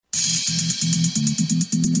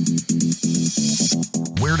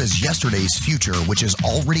Where does yesterday's future, which is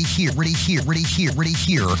already here, meet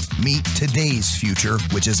today's future,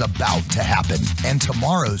 which is about to happen, and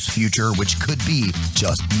tomorrow's future, which could be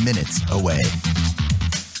just minutes away?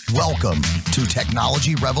 Welcome to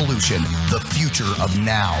Technology Revolution, the future of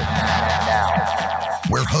now.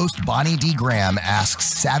 Where host Bonnie D. Graham asks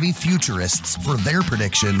savvy futurists for their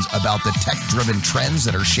predictions about the tech-driven trends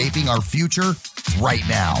that are shaping our future right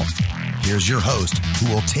now. Here's your host,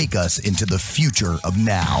 who will take us into the future of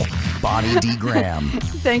now, Bonnie D. Graham.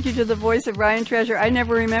 Thank you to the voice of Ryan Treasure. I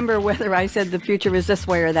never remember whether I said the future is this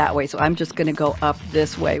way or that way, so I'm just going to go up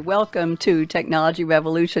this way. Welcome to Technology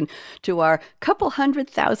Revolution, to our couple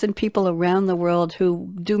 100,000 people around the world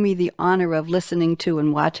who do me the honor of listening to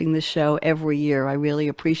and watching this show every year. I really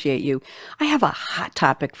appreciate you. I have a hot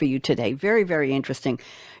topic for you today. Very, very interesting.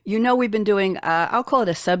 You know, we've been doing, I'll call it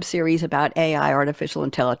a sub-series about AI, artificial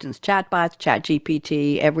intelligence, chatbots,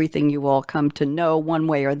 ChatGPT, everything you all come to know one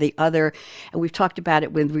way or the other. And we've talked about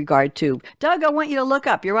it with regard to, Doug, I want you to look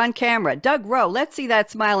up. You're on camera. Doug Rowe, let's see that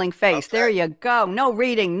smiling face. Okay. There you go. No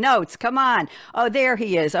reading notes. Come on. Oh, there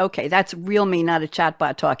he is. Okay, that's real me, not a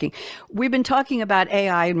chatbot talking. We've been talking about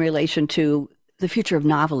AI in relation to the future of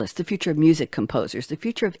novelists, the future of music composers, the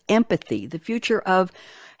future of empathy, the future of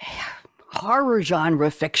horror genre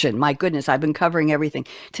fiction. My goodness, I've been covering everything.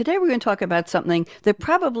 Today we're going to talk about something that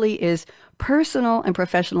probably is personal and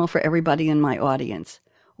professional for everybody in my audience.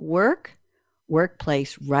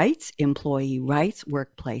 Workplace rights, employee rights,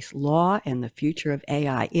 workplace law, and the future of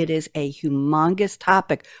AI. It is a humongous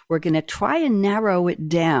topic. We're going to try and narrow it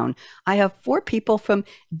down. I have 4 people from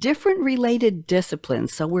different related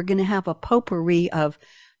disciplines, so we're going to have a potpourri of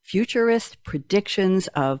futurist predictions,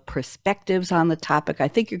 of perspectives on the topic. I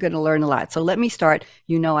think you're going to learn a lot. So let me start.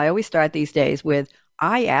 You know, I always start these days with,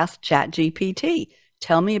 I asked ChatGPT,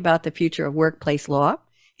 tell me about the future of workplace law,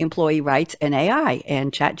 employee rights, and AI.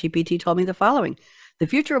 And ChatGPT told me the following: the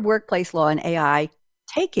future of workplace law and AI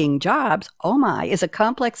taking jobs, oh my, is a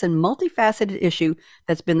complex and multifaceted issue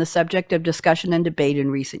that's been the subject of discussion and debate in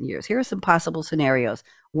recent years. Here are some possible scenarios.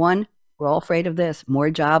 1, we're all afraid of this. More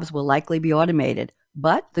jobs will likely be automated.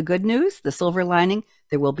 But the good news, the silver lining,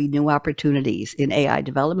 there will be new opportunities in AI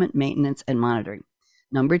development, maintenance, and monitoring.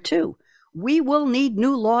 Number 2, we will need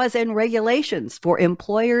new laws and regulations for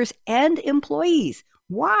employers and employees.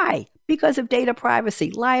 Why? Because of data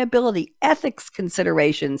privacy, liability, ethics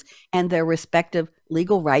considerations, and their respective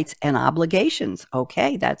legal rights and obligations.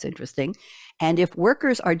 Okay, that's interesting. And if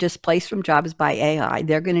workers are displaced from jobs by AI,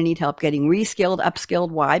 they're going to need help getting reskilled,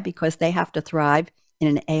 upskilled. Why? Because they have to thrive in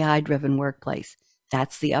an AI-driven workplace.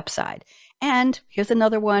 That's the upside. And here's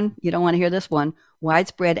another one. You don't want to hear this one.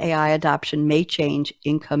 Widespread AI adoption may change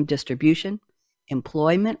income distribution,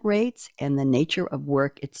 employment rates, and the nature of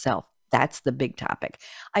work itself. That's the big topic.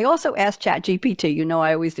 I also asked ChatGPT, you know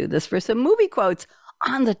I always do this, for some movie quotes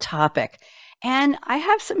on the topic. And I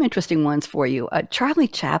have some interesting ones for you. Charlie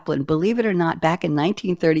Chaplin, believe it or not, back in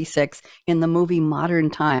 1936 in the movie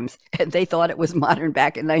Modern Times. They thought it was modern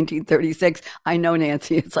back in 1936. I know,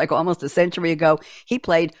 Nancy, it's like almost a century ago. He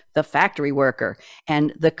played the factory worker.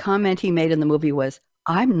 And the comment he made in the movie was,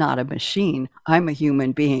 I'm not a machine, I'm a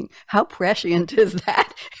human being. How prescient is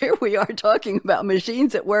that? Here we are talking about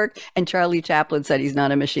machines at work, and Charlie Chaplin said he's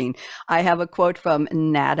not a machine. I have a quote from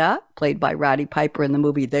Nada, played by Roddy Piper in the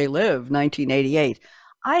movie They Live, 1988.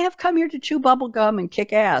 I have come here to chew bubble gum and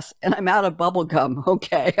kick ass, and I'm out of bubble gum.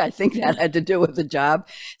 Okay, I think that had to do with the job.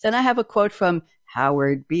 Then I have a quote from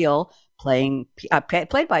Howard Beale, played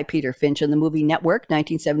by Peter Finch in the movie Network,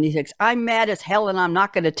 1976. I'm mad as hell and I'm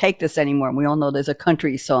not going to take this anymore. And we all know there's a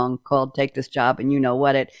country song called Take This Job and you know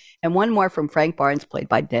what it. And one more from Frank Barnes, played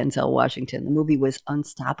by Denzel Washington. The movie was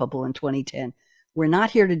Unstoppable in 2010. We're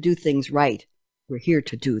not here to do things right. We're here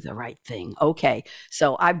to do the right thing. Okay,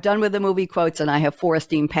 so I've done with the movie quotes and I have 4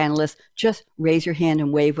 esteemed panelists. Just raise your hand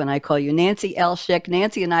and wave when I call you. Nance L. Schick.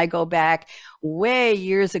 Nancy and I go back way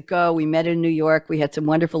years ago. We met in New York. We had some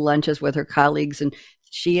wonderful lunches with her colleagues, and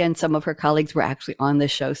she and some of her colleagues were actually on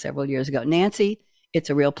this show several years ago. Nancy, it's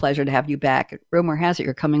a real pleasure to have you back. Rumor has it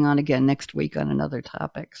you're coming on again next week on another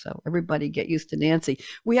topic. So everybody get used to Nancy.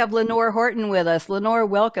 We have Lenore Horton with us. Lenore,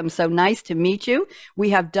 welcome. So nice to meet you.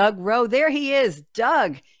 We have Doug Rowe. There he is,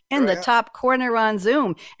 Doug, in the top corner on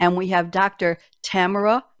Zoom. And we have Dr.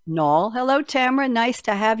 Tamara Nall. Hello, Tamara. Nice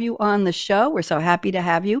to have you on the show. We're so happy to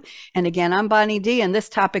have you. And again, I'm Bonnie D. And this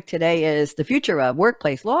topic today is the future of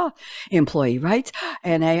workplace law, employee rights,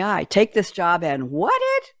 and AI. Take this job and what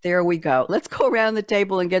it? There we go. Let's go around the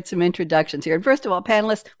table and get some introductions here. And first of all,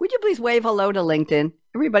 panelists, would you please wave hello to LinkedIn?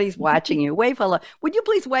 Everybody's watching you. Wave hello. Would you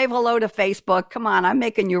please wave hello to Facebook? Come on, I'm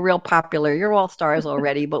making you real popular. You're all stars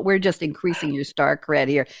already, but we're just increasing your star cred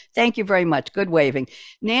here. Thank you very much. Good waving.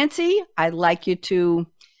 Nancy, I'd like you to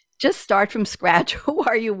just start from scratch. Who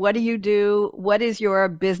are you? What do you do? What is your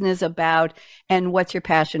business about? And what's your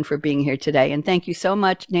passion for being here today? And thank you so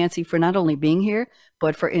much, Nancy, for not only being here,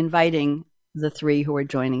 but for inviting the three who are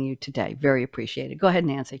joining you today. Very appreciated. Go ahead,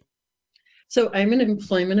 Nancy. So I'm an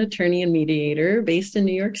employment attorney and mediator based in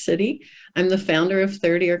New York City. I'm the founder of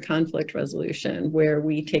Third Ear Conflict Resolution, where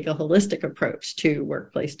we take a holistic approach to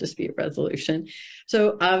workplace dispute resolution.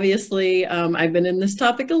 So obviously, I've been in this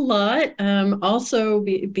topic a lot, also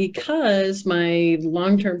because my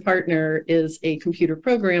long-term partner is a computer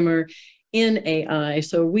programmer in AI.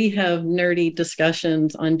 So we have nerdy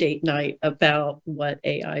discussions on date night about what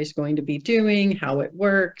AI is going to be doing, how it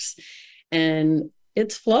works, and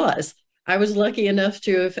its flaws. I was lucky enough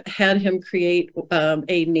to have had him create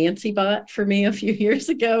a Nancy bot for me a few years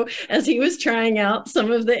ago as he was trying out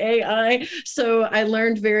some of the AI. So I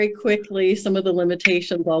learned very quickly some of the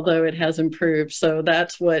limitations, although it has improved. So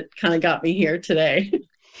that's what kind of got me here today.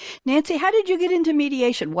 Nancy, how did you get into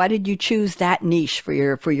mediation? Why did you choose that niche for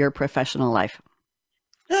your professional life?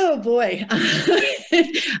 Oh boy,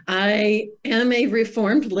 I am a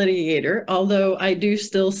reformed litigator, although I do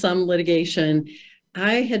still some litigation.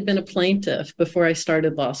 I had been a plaintiff before I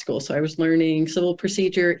started law school, so I was learning civil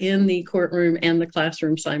procedure in the courtroom and the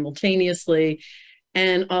classroom simultaneously.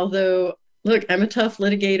 And although, look, I'm a tough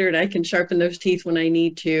litigator and I can sharpen those teeth when I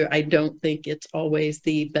need to, I don't think it's always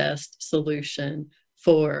the best solution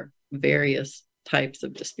for various types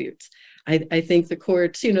of disputes. I think the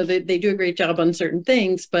courts, they do a great job on certain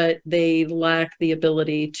things, but they lack the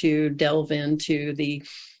ability to delve into the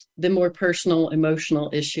more personal,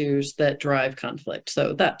 emotional issues that drive conflict.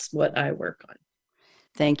 So that's what I work on.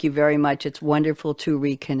 Thank you very much. It's wonderful to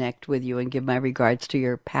reconnect with you and give my regards to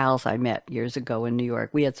your pals I met years ago in New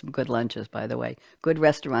York. We had some good lunches, by the way, good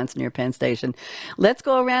restaurants near Penn Station. Let's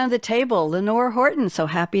go around the table. Lenore Horton, so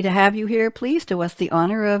happy to have you here. Please do us the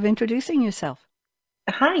honor of introducing yourself.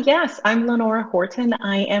 Hi, yes, I'm Lenore Horton.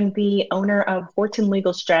 I am the owner of Horton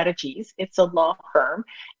Legal Strategies. It's a law firm,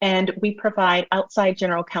 and we provide outside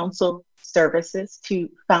general counsel services to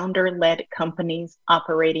founder-led companies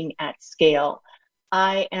operating at scale.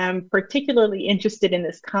 I am particularly interested in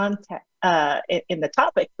this context, in the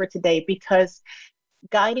topic for today, because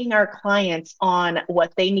guiding our clients on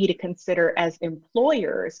what they need to consider as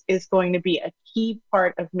employers is going to be a key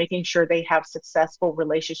part of making sure they have successful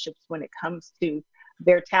relationships when it comes to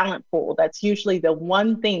their talent pool. That's usually the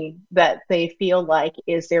one thing that they feel like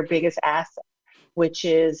is their biggest asset, which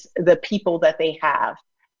is the people that they have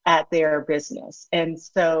at their business. And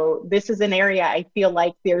so this is an area I feel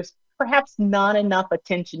like there's perhaps not enough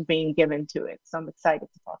attention being given to it. So I'm excited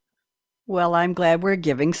to talk. Well, I'm glad we're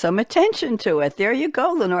giving some attention to it. There you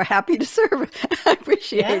go, Lenore. Happy to serve. I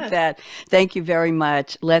appreciate that. Thank you very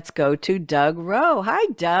much. Let's go to Doug Rowe. Hi,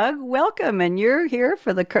 Doug. Welcome. And you're here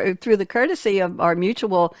for through the courtesy of our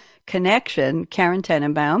mutual connection, Karen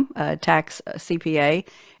Tenenbaum, tax CPA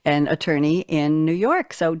and attorney in New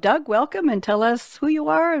York. So, Doug, welcome, and tell us who you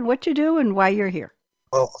are and what you do and why you're here.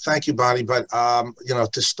 Well, thank you, Bonnie. But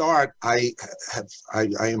to start, I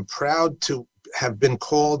am proud to have been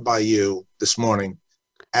called by you this morning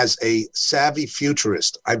as a savvy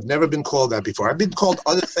futurist. I've never been called that before. I've been called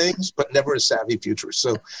other things, but never a savvy futurist.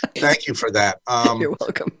 So thank you for that. You're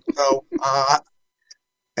welcome. So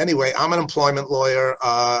anyway, I'm an employment lawyer.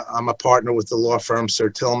 I'm a partner with the law firm Sir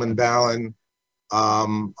Tillman Ballin.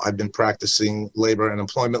 I've been practicing labor and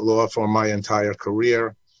employment law for my entire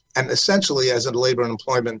career. And essentially, as a labor and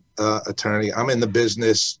employment attorney, I'm in the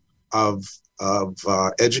business of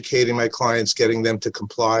educating my clients, getting them to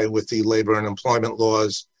comply with the labor and employment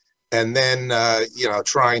laws, and then,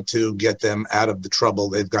 trying to get them out of the trouble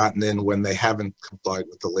they've gotten in when they haven't complied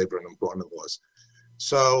with the labor and employment laws.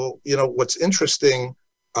 So, what's interesting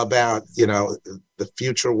about, the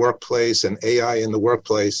future workplace and AI in the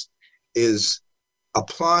workplace is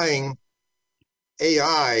applying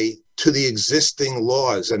AI to the existing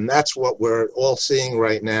laws. And that's what we're all seeing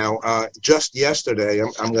right now. Just yesterday,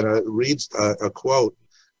 I'm going to read a quote.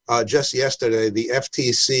 Just yesterday, the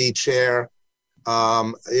FTC chair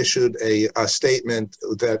issued a statement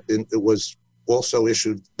that it was also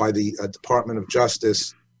issued by the Department of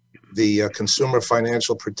Justice, the Consumer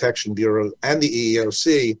Financial Protection Bureau, and the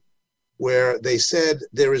EEOC, where they said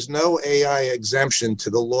there is no AI exemption to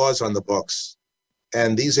the laws on the books.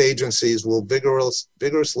 And these agencies will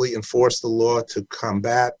vigorously enforce the law to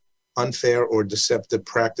combat unfair or deceptive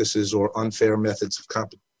practices or unfair methods of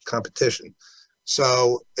competition.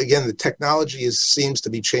 So again, the technology seems to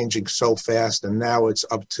be changing so fast, and now it's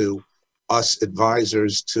up to us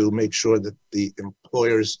advisors to make sure that the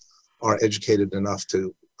employers are educated enough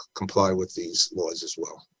to comply with these laws as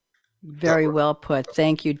well. Very well put.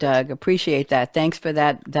 Thank you, Doug. Appreciate that. Thanks for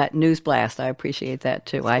that news blast. I appreciate that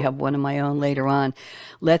too. I have one of my own later on.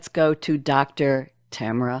 Let's go to Dr.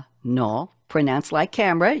 Tamara Nall. Pronounced like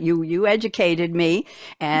camera. You educated me,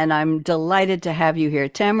 and I'm delighted to have you here.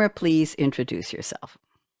 Tamara, please introduce yourself.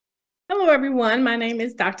 Hello, everyone. My name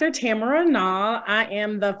is Dr. Tamara Nall. I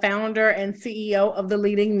am the founder and CEO of The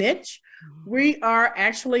Leading Niche. We are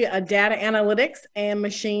actually a data analytics and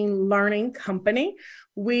machine learning company.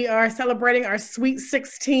 We are celebrating our Sweet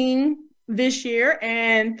 16 this year,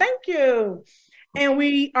 and thank you.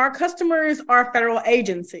 And our customers are federal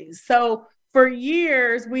agencies. So for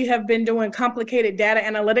years, we have been doing complicated data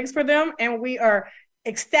analytics for them, and we are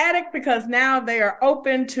ecstatic because now they are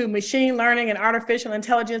open to machine learning and artificial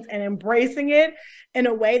intelligence and embracing it in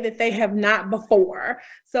a way that they have not before.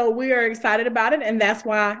 So we are excited about it, and that's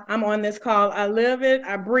why I'm on this call. I live it,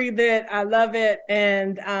 I breathe it, I love it,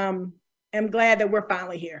 and I'm glad that we're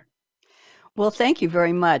finally here. Well, thank you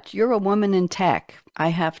very much. You're a woman in tech. I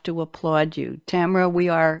have to applaud you. Tamara, we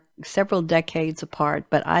are several decades apart,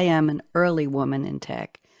 but I am an early woman in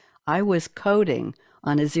tech. I was coding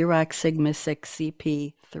on a Xerox Sigma 6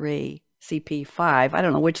 CP3, CP5, I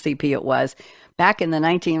don't know which CP it was, back in the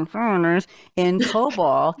 1940s in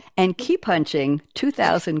COBOL and key punching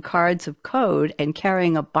 2,000 cards of code and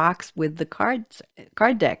carrying a box with the card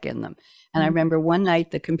deck in them. And I remember one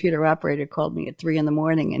night the computer operator called me at 3 a.m.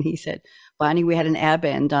 and he said, Bonnie, we had an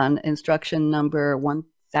abend on instruction number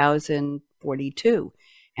 1042.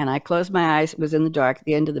 And I closed my eyes, it was in the dark at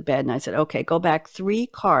the end of the bed. And I said, okay, go back 3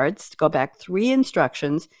 cards, go back 3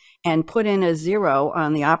 instructions and put in a 0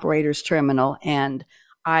 on the operator's terminal. And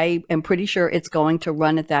I am pretty sure it's going to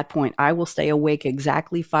run at that point. I will stay awake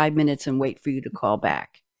exactly 5 minutes and wait for you to call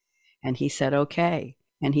back. And he said, okay.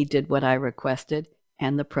 And he did what I requested.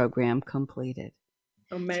 And the program completed.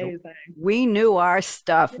 Amazing. So we knew our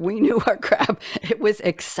stuff. We knew our crap. It was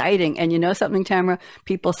exciting. And you know something, Tamara?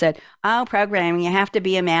 People said, oh, programming, you have to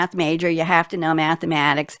be a math major. You have to know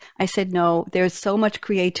mathematics. I said, no, there's so much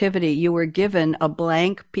creativity. You were given a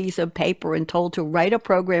blank piece of paper and told to write a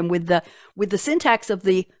program with the syntax of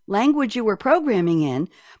the language you were programming in,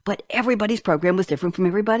 but everybody's program was different from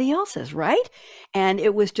everybody else's, right? And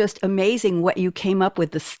it was just amazing what you came up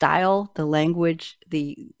with, the style, the language,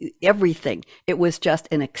 the everything. It was just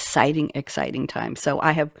an exciting, exciting time. So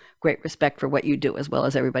I have great respect for what you do as well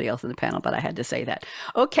as everybody else in the panel, but I had to say that.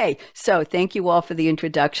 Okay, so thank you all for the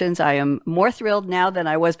introductions. I am more thrilled now than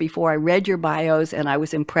I was before. I read your bios and I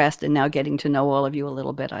was impressed, and now getting to know all of you a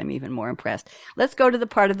little bit, I'm even more impressed. Let's go to the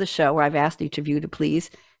part of the show where I've asked each of you to please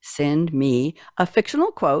send me a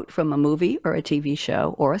fictional quote from a movie or a TV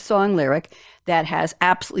show or a song lyric that has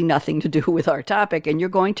absolutely nothing to do with our topic, and you're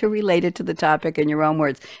going to relate it to the topic in your own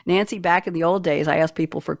words. Nancy, back in the old days, I asked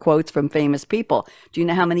people for quotes from famous people. Do you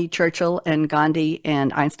know how many Churchill and Gandhi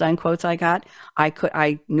and Einstein quotes I got?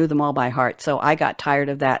 I knew them all by heart, so I got tired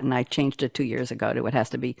of that, and I changed it 2 years ago to it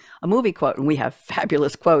has to be a movie quote, and we have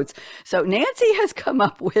fabulous quotes. So Nancy has come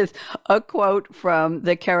up with a quote from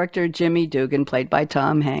the character Jimmy Dugan, played by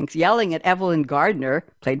Tom Hanks, yelling at Evelyn Gardner,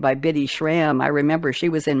 played by Biddy Schramm. I remember she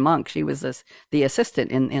was in Monk. She was the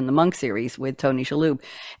assistant in the Monk series with Tony Shalhoub.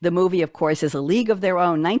 The movie, of course, is A League of Their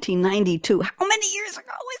Own, 1992. How many years ago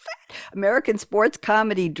was that? American sports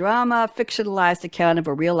comedy drama, fictionalized account of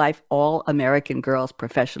a real-life all-American girls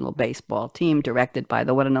professional baseball team, directed by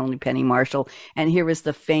the one and only Penny Marshall. And here is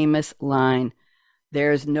the famous line,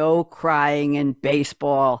 "There's no crying in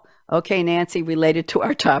baseball." Okay, Nancy, related to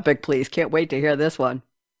our topic, please. Can't wait to hear this one.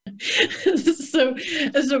 So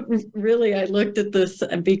really, I looked at this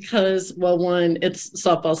because, well, one, it's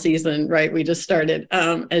softball season, right? We just started.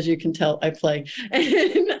 As you can tell, I play,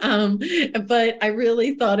 but I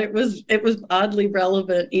really thought it was oddly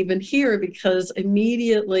relevant even here, because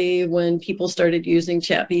immediately when people started using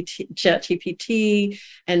ChatGPT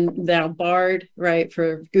and now Bard, right,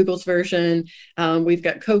 for Google's version, we've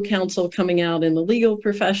got co-counsel coming out in the legal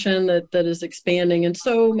profession that is expanding, and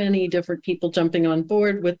so many different people jumping on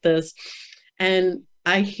board with this. And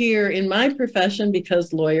I hear in my profession,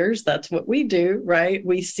 because lawyers, that's what we do, right?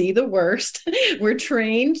 We see the worst. We're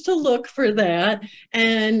trained to look for that.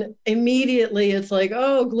 And immediately it's like,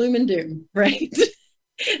 oh, gloom and doom, right?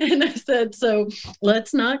 And I said, so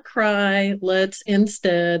let's not cry. Let's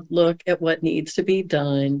instead look at what needs to be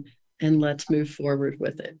done, and let's move forward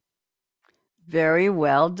with it. Very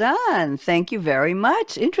well done. Thank you very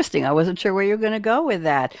much. Interesting. I wasn't sure where you were going to go with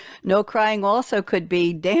that. No crying also could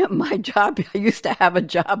be, damn, my job. I used to have a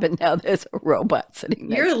job and now there's a robot sitting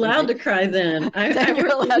next You're to allowed me. to cry then. I You're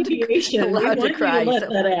work allowed in mediation. allowed We to want cry. you to let So,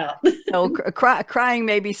 that out. so crying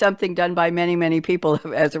may be something done by many, many people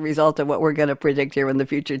as a result of what we're going to predict here in the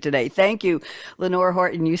future today. Thank you, Lenore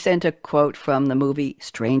Horton. You sent a quote from the movie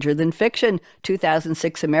Stranger Than Fiction,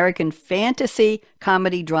 2006 American fantasy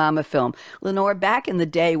comedy drama film. Lenore, back in the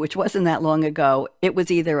day, which wasn't that long ago, it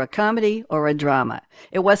was either a comedy or a drama.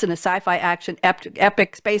 It wasn't a sci-fi action,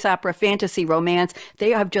 epic space opera, fantasy, romance.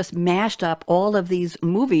 They have just mashed up all of these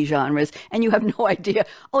movie genres, and you have no idea.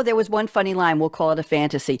 Oh, there was one funny line. We'll call it a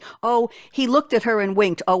fantasy. Oh, he looked at her and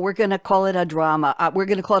winked. Oh, we're going to call it a drama. We're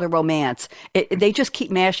going to call it a romance. They just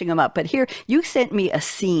keep mashing them up. But here, you sent me a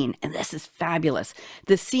scene, and this is fabulous.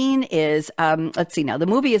 The scene is, let's see now, the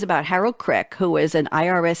movie is about Harold Crick, who is an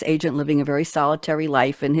IRS agent living a very solitary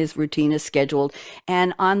life, and his routine is scheduled.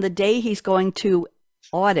 And on the day he's going to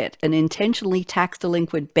audit an intentionally tax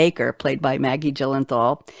delinquent baker, played by Maggie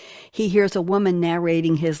Gyllenhaal, he hears a woman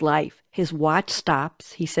narrating his life. His watch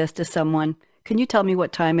stops. He says to someone, "Can you tell me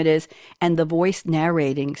what time it is?" And the voice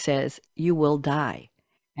narrating says, "You will die."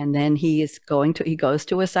 And then he goes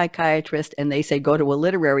to a psychiatrist, and they say, go to a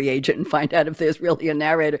literary agent and find out if there's really a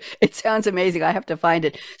narrator. It sounds amazing. I have to find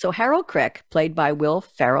it. So Harold Crick, played by Will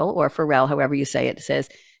Ferrell or Farrell, however you say it, says,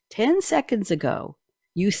 10 seconds ago,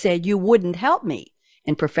 you said you wouldn't help me.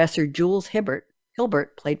 And Professor Jules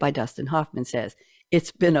Hilbert, played by Dustin Hoffman, says,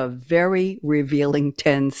 it's been a very revealing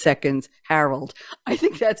 10 seconds, Harold. I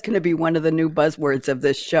think that's going to be one of the new buzzwords of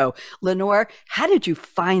this show. Lenore, how did you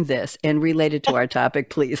find this and relate it to our topic,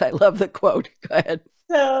 please? I love the quote. Go ahead.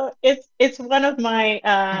 So it's one of my,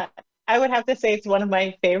 I would have to say it's one of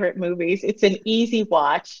my favorite movies. It's an easy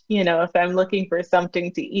watch, if I'm looking for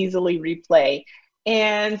something to easily replay.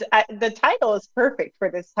 And the title is perfect for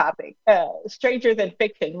this topic, Stranger Than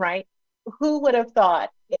Fiction, right? Who would have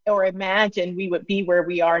thought or imagined we would be where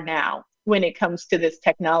we are now when it comes to this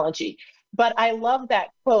technology? But I love that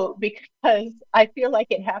quote because I feel like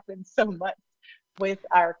it happens so much with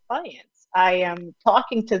our clients. I am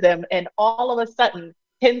talking to them and all of a sudden,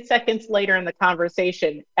 10 seconds later in the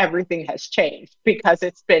conversation, everything has changed because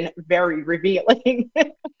it's been very revealing.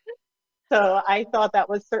 So I thought that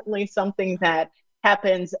was certainly something that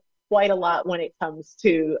happens quite a lot when it comes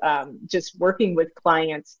to just working with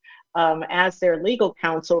clients as their legal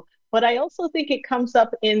counsel. But I also think it comes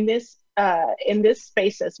up in this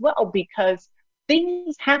space as well, because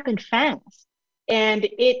things happen fast and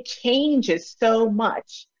it changes so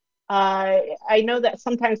much. I know that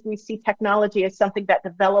sometimes we see technology as something that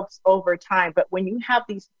develops over time, but when you have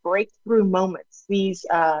these breakthrough moments, these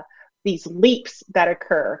leaps that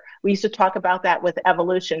occur, we used to talk about that with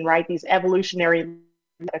evolution, right? These evolutionary leaps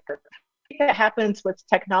that occur. That happens with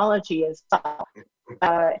technology as well.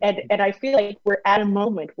 And I feel like we're at a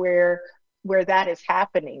moment where that is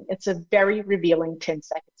happening. It's a very revealing 10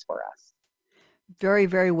 seconds for us. Very,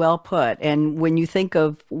 very well put. And when you think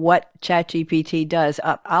of what ChatGPT does,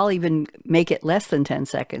 I'll even make it less than 10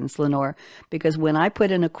 seconds, Lenore, because when I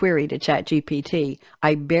put in a query to ChatGPT,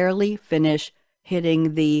 I barely finish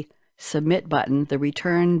hitting the submit button, the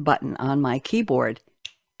return button on my keyboard,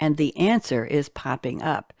 and the answer is popping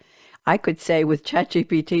up. I could say with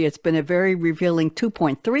ChatGPT, it's been a very revealing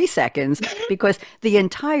 2.3 seconds because the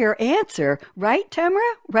entire answer, right, Tamara?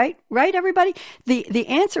 Right, everybody? The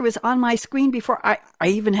answer is on my screen before I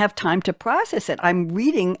even have time to process it. I'm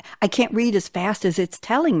reading. I can't read as fast as it's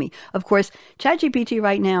telling me. Of course, ChatGPT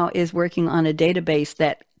right now is working on a database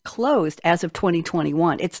that closed as of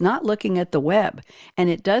 2021. It's not looking at the web, and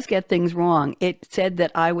it does get things wrong. It said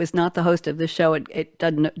that I was not the host of the show. It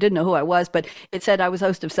didn't know who I was, but it said I was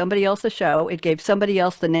host of somebody else's show. It gave somebody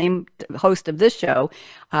else the name host of this show.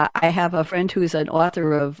 I have a friend who's an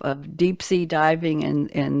author of deep sea diving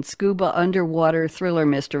and scuba underwater thriller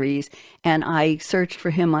mysteries, and I searched for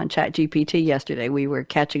him on ChatGPT yesterday. We were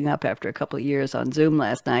catching up after a couple of years on Zoom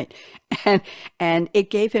last night, and it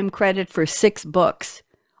gave him credit for 6 books,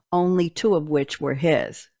 only 2 of which were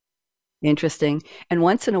his. Interesting. And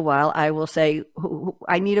once in a while, I will say,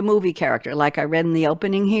 I need a movie character, like I read in the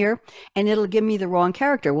opening here, and it'll give me the wrong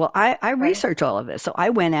character. Well, I research all of this. So I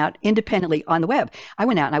went out independently on the web. I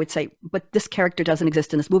went out and I would say, but this character doesn't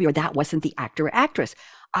exist in this movie, or that wasn't the actor or actress.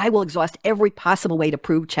 I will exhaust every possible way to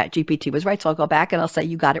prove ChatGPT was right. So I'll go back and I'll say,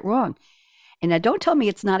 you got it wrong. And now don't tell me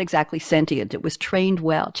it's not exactly sentient. It was trained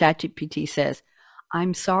well. ChatGPT says,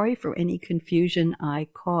 I'm sorry for any confusion I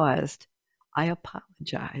caused. I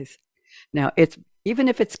apologize. Now, it's Even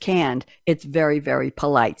if it's canned, it's very, very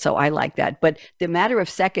polite. So I like that. But the matter of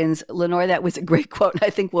seconds, Lenore, that was a great quote.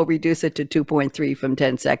 I think we'll reduce it to 2.3 from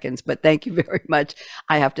 10 seconds. But thank you very much.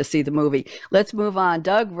 I have to see the movie. Let's move on.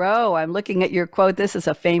 Doug Rowe, I'm looking at your quote. This is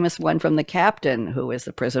a famous one from the captain, who is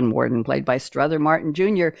the prison warden, played by Strother Martin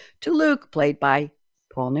Jr., to Luke, played by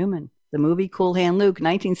Paul Newman. The movie Cool Hand Luke,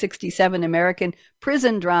 1967 American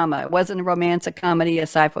prison drama. It wasn't a romance, a comedy, a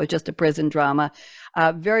sci-fi, just a prison drama.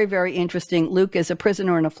 Very, very interesting. Luke is a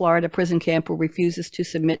prisoner in a Florida prison camp who refuses to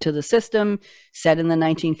submit to the system, set in the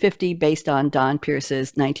 1950s, based on Don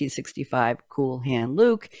Pierce's 1965 Cool Hand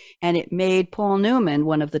Luke. And it made Paul Newman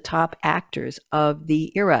one of the top actors of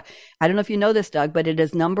the era. I don't know if you know this, Doug, but it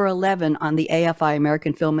is number 11 on the AFI,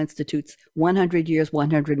 American Film Institute's 100 Years,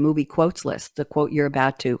 100 Movie Quotes list. The quote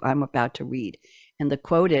I'm about to read. And the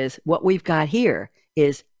quote is, "What we've got here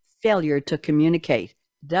is failure to communicate."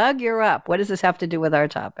 Doug, you're up. What does this have to do with our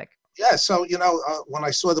topic? Yeah, so, when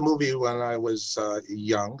I saw the movie when I was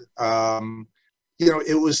young,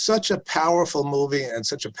 it was such a powerful movie and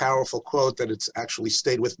such a powerful quote that it's actually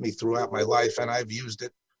stayed with me throughout my life, and I've used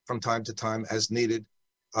it from time to time as needed.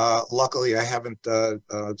 Luckily, I haven't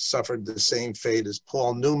suffered the same fate as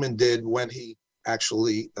Paul Newman did when he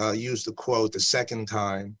actually used the quote the second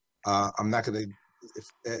time. I'm not going to,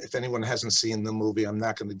 if anyone hasn't seen the movie, I'm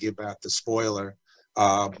not going to give out the spoiler.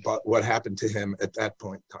 But what happened to him at that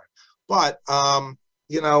point in time. But,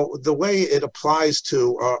 the way it applies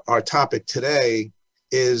to our topic today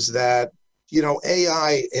is that,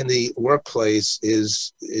 AI in the workplace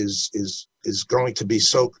is going to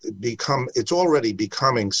it's already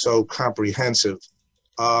becoming so comprehensive.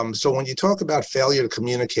 So when you talk about failure to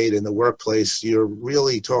communicate in the workplace, you're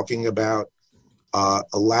really talking about a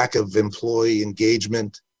lack of employee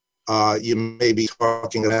engagement. You may be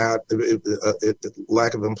talking about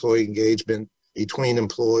lack of employee engagement between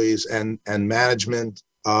employees and management.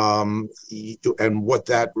 And what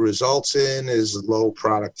that results in is low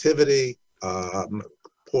productivity,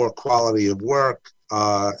 poor quality of work,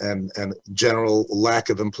 and general lack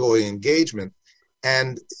of employee engagement.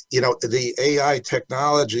 And, the AI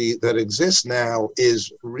technology that exists now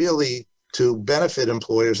is really to benefit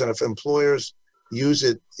employers. And if employers use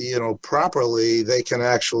it, properly, they can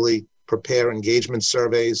actually prepare engagement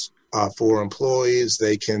surveys for employees.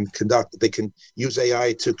 They can use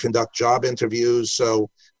AI to conduct job interviews. So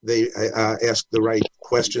they ask the right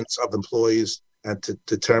questions of employees and to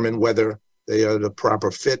determine whether they are the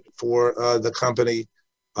proper fit for the company,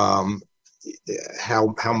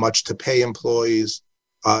 how much to pay employees.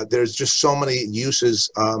 There's just so many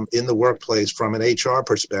uses in the workplace from an HR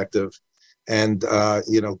perspective. And,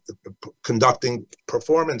 conducting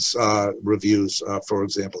performance reviews, for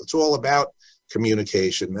example. It's all about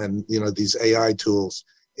communication. And, these AI tools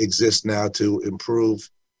exist now to improve,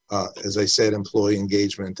 as I said, employee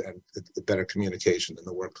engagement and better communication in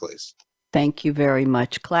the workplace. Thank you very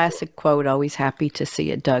much. Classic quote. Always happy to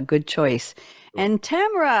see it, Doug. Good choice. And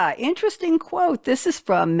Tamara, interesting quote. This is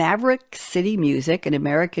from Maverick City Music, an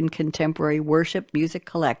American contemporary worship music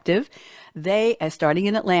collective. They are starting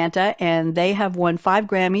in Atlanta, and they have won 5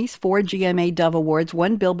 Grammys, 4 GMA Dove Awards,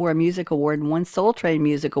 1 Billboard Music Award, and 1 Soul Train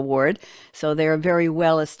Music Award. So they're very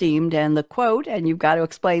well esteemed. And the quote, and you've got to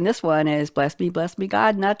explain this one, is, bless me,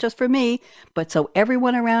 God, not just for me, but so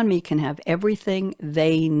everyone around me can have everything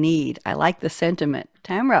they need. I like the sentiment.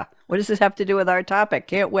 Tamara, what does this have to do with our topic?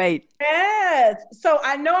 Can't wait. Yes. So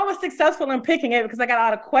I know I was successful in picking it because I got a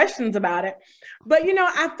lot of questions about it. But, I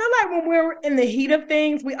feel like when we're in the heat of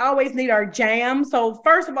things, we always need our jam. So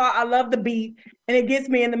first of all, I love the beat and it gets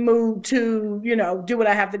me in the mood to, do what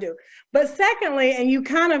I have to do. But secondly, and you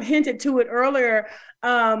kind of hinted to it earlier,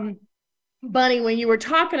 Bunny, when you were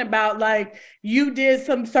talking about like you did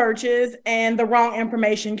some searches and the wrong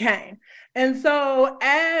information came. And so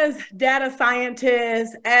as data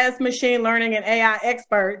scientists, as machine learning and AI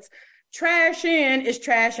experts, trash in is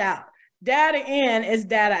trash out. Data in is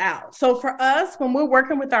data out. So for us, when we're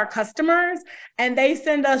working with our customers and they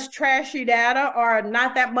send us trashy data or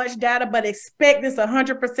not that much data, but expect this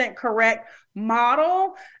 100% correct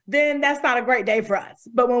model, then that's not a great day for us.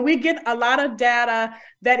 But when we get a lot of data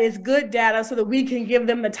that is good data so that we can give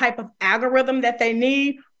them the type of algorithm that they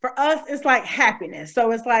need, for us, it's like happiness.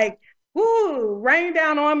 So it's like, woo, rain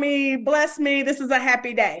down on me, bless me, this is a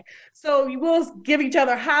happy day. So you will give each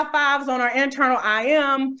other high fives on our internal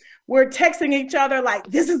IM. We're texting each other like,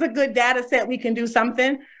 this is a good data set, we can do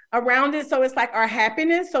something around it. So it's like our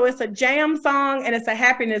happiness. So it's a jam song and it's a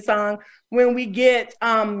happiness song when we get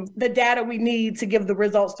the data we need to give the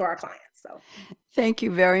results to our clients. So thank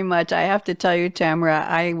you very much. I have to tell you, Tamara,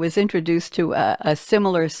 I was introduced to a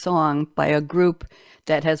similar song by a group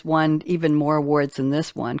that has won even more awards than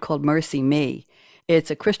this one, called Mercy Me.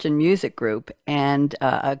 It's a Christian music group, and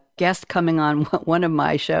a guest coming on one of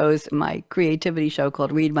my shows, my creativity show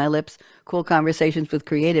called Read My Lips, Cool Conversations with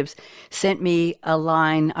Creatives, sent me a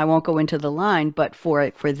line. I won't go into the line, but for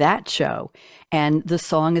that show. And the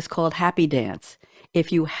song is called Happy Dance.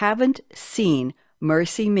 If you haven't seen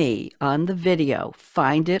Mercy Me on the video,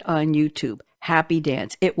 find it on YouTube. Happy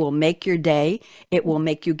Dance. It will make your day. It will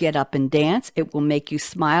make you get up and dance. It will make you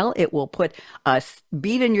smile. It will put a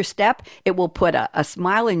beat in your step. It will put a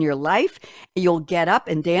smile in your life. You'll get up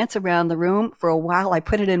and dance around the room. For a while, I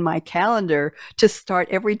put it in my calendar to start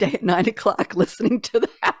every day at 9 o'clock listening to the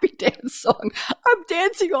Happy Dance song. I'm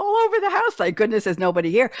dancing all over the house. Thank goodness there's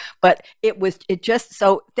nobody here. But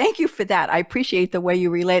so thank you for that. I appreciate the way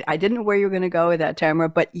you relate. I didn't know where you were going to go with that, Tamara,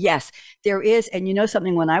 but yes, there is. And you know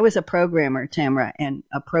something, when I was a programmer, Tamara, and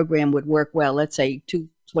a program would work well, let's say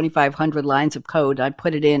 2,500 lines of code, I'd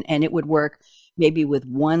put it in and it would work maybe with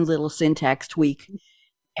one little syntax tweak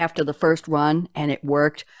after the first run, and it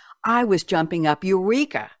worked. I was jumping up,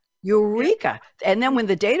 eureka. And then when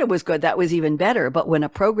the data was good, that was even better. But when a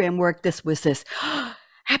program worked, this was this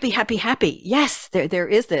happy. Yes, there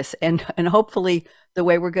is this. And hopefully the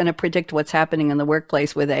way we're going to predict what's happening in the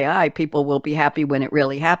workplace with AI, people will be happy when it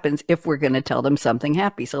really happens if we're going to tell them something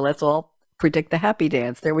happy. So let's all predict the happy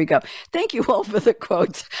dance. There we go. Thank you all for the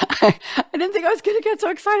quotes. I didn't think I was going to get so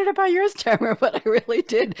excited about yours, Tamara, but I really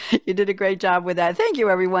did. You did a great job with that. Thank you,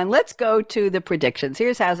 everyone. Let's go to the predictions.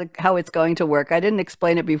 Here's how it's going to work. I didn't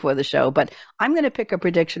explain it before the show, but I'm going to pick a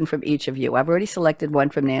prediction from each of you. I've already selected one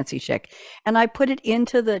from Nancy Schick, and I put it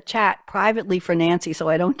into the chat privately for Nancy so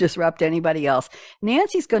I don't disrupt anybody else.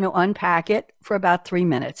 Nancy's going to unpack it for about 3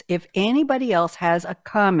 minutes. If anybody else has a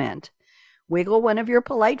comment, wiggle one of your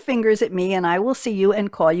polite fingers at me and I will see you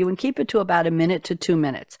and call you, and keep it to about 1 minute to 2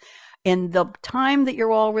 minutes. In the time that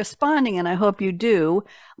you're all responding, and I hope you do,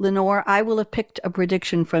 Lenore, I will have picked a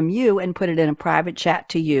prediction from you and put it in a private chat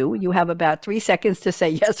to you. You have about 3 seconds to say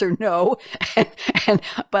yes or no.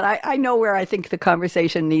 But I know where I think the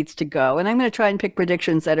conversation needs to go. And I'm going to try and pick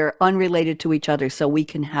predictions that are unrelated to each other so we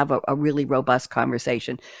can have a really robust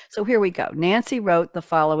conversation. So here we go. Nancy wrote the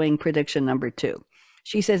following prediction number 2.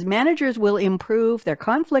 She says managers will improve their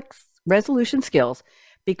conflict resolution skills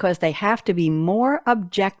because they have to be more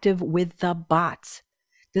objective with the bots.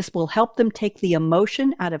 This will help them take the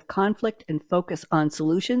emotion out of conflict and focus on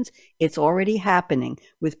solutions. It's already happening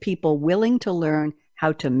with people willing to learn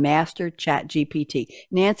how to master ChatGPT.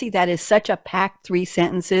 Nancy, that is such a packed 3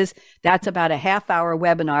 sentences. That's about a half-hour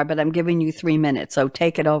webinar, but I'm giving you 3 minutes. So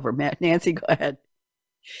take it over. Nancy, go ahead.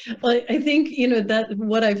 Well, I think, that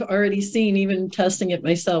what I've already seen, even testing it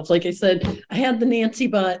myself, like I said, I had the Nancy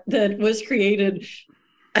bot that was created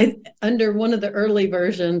under one of the early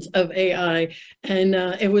versions of AI, and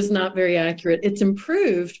it was not very accurate. It's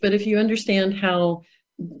improved, but if you understand how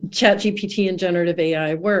ChatGPT and generative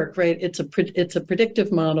AI work, right, it's a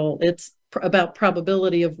predictive model. It's about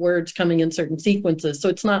probability of words coming in certain sequences. So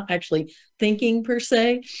it's not actually thinking per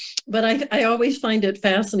se, but I always find it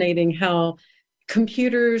fascinating how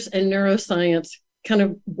computers and neuroscience kind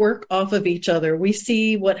of work off of each other. We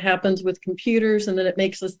see what happens with computers, and then it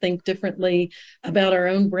makes us think differently about our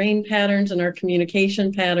own brain patterns and our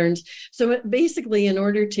communication patterns. So basically, in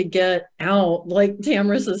order to get out, like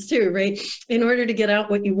Tamara says too, right? In order to get out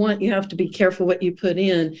what you want, you have to be careful what you put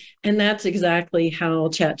in. And that's exactly how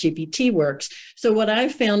ChatGPT works. So what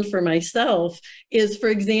I've found for myself is, for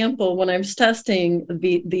example, when I was testing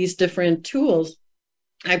these different tools,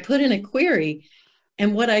 I put in a query,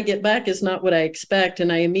 and what I get back is not what I expect.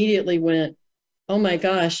 And I immediately went, oh my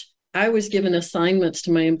gosh, I was given assignments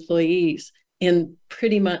to my employees in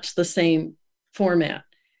pretty much the same format.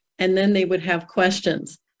 And then they would have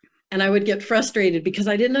questions. And I would get frustrated because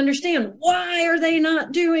I didn't understand, why are they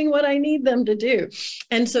not doing what I need them to do?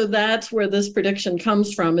 And so that's where this prediction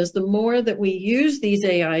comes from, is the more that we use these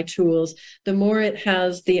AI tools, the more it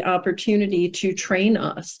has the opportunity to train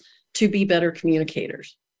us to be better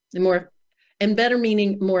communicators, and better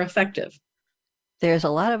meaning more effective. There's a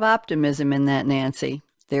lot of optimism in that, Nancy.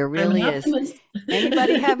 There really is.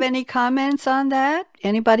 Anybody have any comments on that?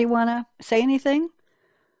 Anybody want to say anything?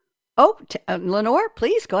 Oh, Lenore,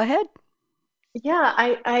 please go ahead. Yeah,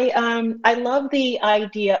 I love the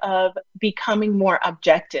idea of becoming more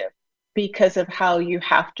objective because of how you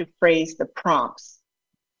have to phrase the prompts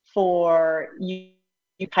for you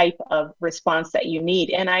type of response that you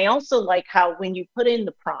need. And I also like how when you put in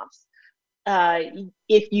the prompts,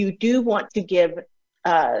 if you do want to give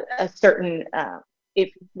a certain,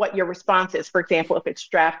 if what your response is, for example, if it's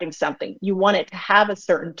drafting something, you want it to have a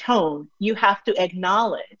certain tone, you have to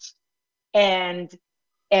acknowledge and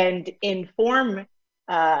and inform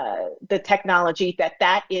the technology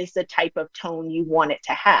that is the type of tone you want it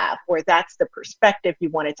to have, or that's the perspective you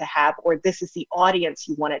want it to have, or this is the audience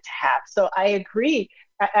you want it to have. So I agree.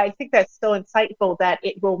 I think that's so insightful that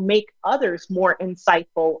it will make others more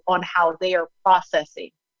insightful on how they are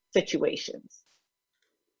processing situations.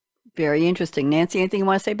 Very interesting. Nancy, anything you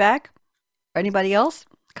want to say back? Or anybody else?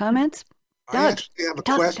 Comments? I actually have a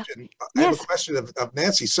question. I have a question of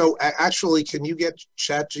Nancy. So actually, can you get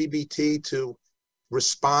ChatGPT to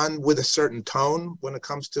respond with a certain tone when it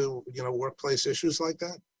comes to, workplace issues like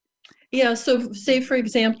that? Yeah. So say, for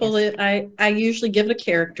example, I usually give it a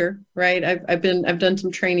character, right? I've done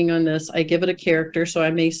some training on this. I give it a character. So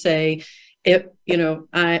I may say, it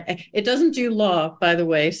doesn't do law, by the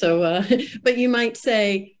way. So, but you might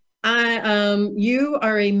say, you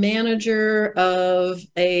are a manager of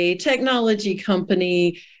a technology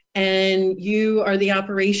company and you are the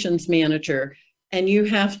operations manager and you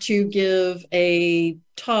have to give a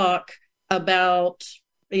talk about,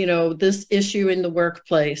 this issue in the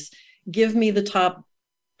workplace. Give me the top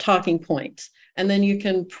talking points. And then you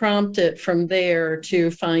can prompt it from there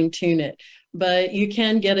to fine tune it. But you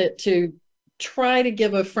can get it to try to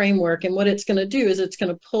give a framework, and what it's going to do is it's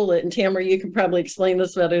going to pull it, and Tamara, you can probably explain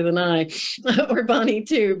this better than I or Bonnie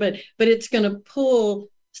too, but it's going to pull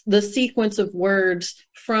the sequence of words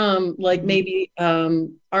from like maybe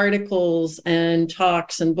articles and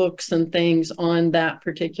talks and books and things on that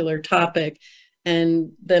particular topic,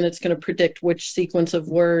 and then it's going to predict which sequence of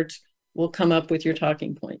words will come up with your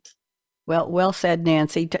talking points. Well said,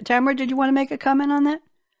 Nancy. Tamara, did you want to make a comment on that?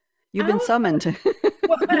 You've been summoned.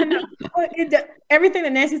 Everything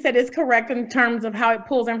that Nancy said is correct in terms of how it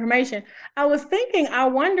pulls information. I was thinking, I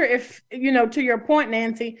wonder if, to your point,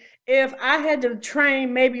 Nancy, if I had to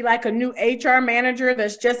train maybe like a new HR manager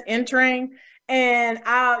that's just entering, and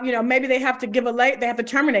maybe they have to they have to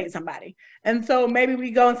terminate somebody. And so maybe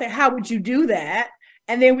we go and say, how would you do that?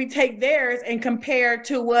 And then we take theirs and compare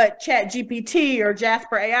to what ChatGPT or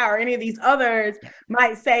Jasper AI or any of these others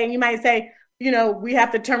might say. And you might say, we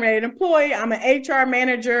have to terminate an employee. I'm an HR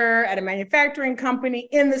manager at a manufacturing company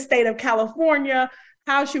in the state of California.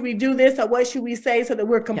 How should we do this? Or what should we say so that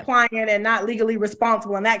we're compliant and not legally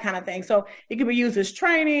responsible and that kind of thing? So it could be used as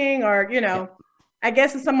training or, I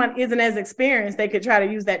guess if someone isn't as experienced, they could try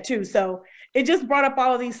to use that too. So it just brought up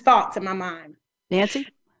all of these thoughts in my mind. Nancy?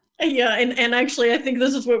 Yeah, and actually, I think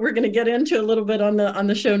this is what we're going to get into a little bit on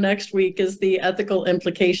the show next week is the ethical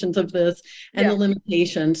implications of this and the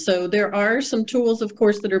limitations. So there are some tools, of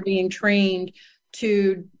course, that are being trained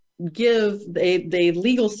to give the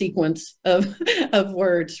legal sequence of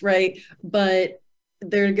words, right? But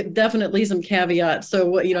there are definitely some caveats.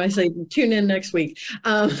 So I say tune in next week.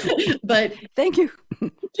 But thank you.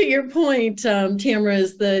 To your point, Tamara,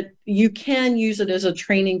 is that you can use it as a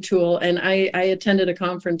training tool. And I attended a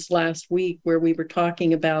conference last week where we were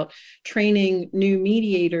talking about training new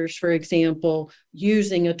mediators, for example,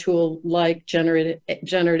 using a tool like generative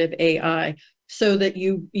AI, so that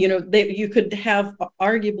you could have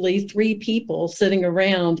arguably 3 people sitting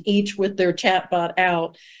around, each with their chatbot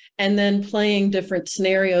out, and then playing different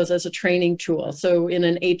scenarios as a training tool. So in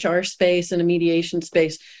an HR space and a mediation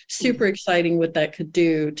space, super exciting what that could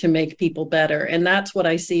do to make people better. And that's what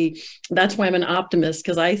I see. That's why I'm an optimist,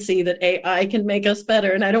 because I see that AI can make us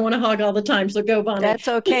better, and I don't want to hog all the time. So go, Bonnie. That's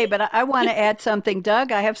okay. But I want to add something.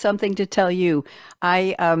 Doug, I have something to tell you.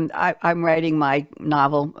 I'm writing my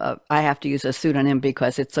novel. I have to use a pseudonym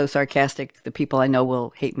because it's so sarcastic. The people I know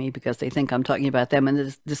will hate me because they think I'm talking about them. And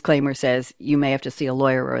the disclaimer says you may have to see a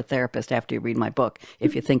lawyer or a therapist after you read my book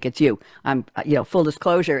if you think it's you. I'm, full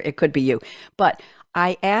disclosure, it could be you. But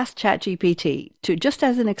I asked ChatGPT to, just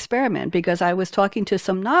as an experiment, because I was talking to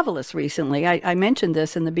some novelists recently. I mentioned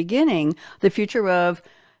this in the beginning, the future of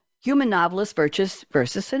human novelists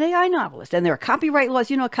versus an AI novelist. And there are copyright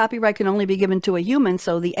laws. Copyright can only be given to a human.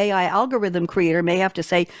 So the AI algorithm creator may have to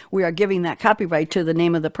say, we are giving that copyright to the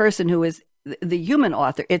name of the person who is the human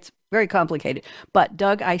author. It's very complicated. But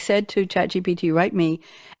Doug, I said to ChatGPT, write me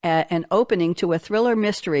an opening to a thriller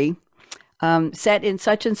mystery set in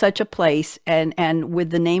such and such a place and with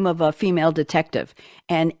the name of a female detective.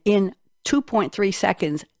 And in 2.3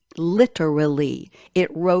 seconds, literally, it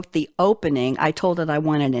wrote the opening. I told it I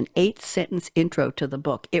wanted an 8-sentence intro to the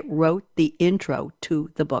book. It wrote the intro to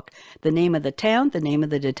the book. The name of the town, the name of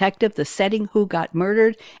the detective, the setting, who got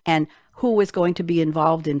murdered, and who was going to be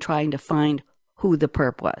involved in trying to find who the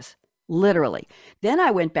perp was. Literally. Then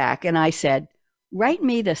I went back and I said, write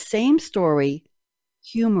me the same story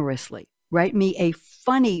humorously. Write me a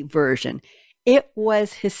funny version. It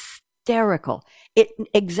was hysterical. The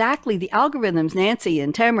algorithms, Nancy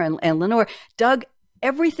and Tamara and Lenore, Doug,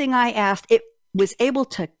 everything I asked, it was able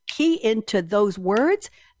to key into those words,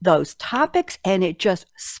 those topics, and it just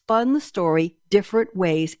spun the story different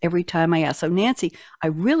ways every time I asked. So Nancy, I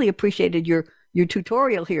really appreciated your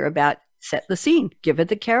tutorial here about set the scene, give it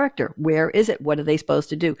the character. Where is it? What are they supposed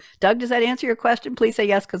to do? Doug, does that answer your question? Please say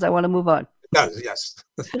yes, because I want to move on. It does, yes.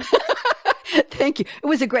 Thank you. It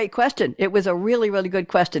was a great question. It was a really, really good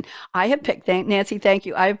question. I have picked, Nancy, thank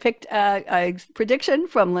you. I have picked a prediction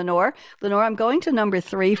from Lenore. Lenore, I'm going to number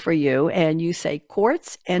 3 for you. And you say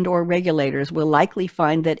courts and or regulators will likely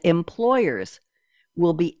find that employers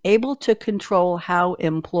will be able to control how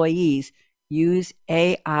employees use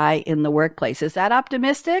AI in the workplace. Is that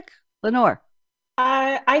optimistic, Lenore?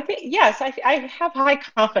 I think, yes, I have high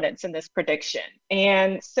confidence in this prediction.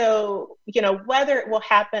 And so, whether it will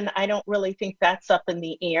happen, I don't really think that's up in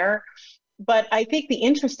the air. But I think the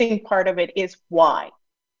interesting part of it is why.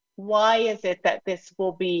 Why is it that this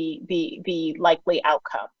will be the likely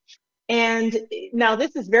outcome? And now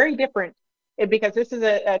this is very different because this is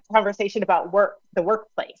a conversation about the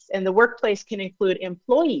workplace. And the workplace can include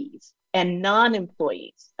employees and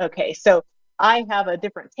non-employees. Okay, so I have a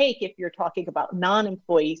different take if you're talking about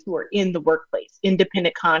non-employees who are in the workplace,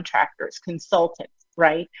 independent contractors, consultants,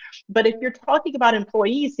 right? But if you're talking about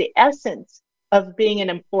employees, the essence of being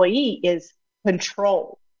an employee is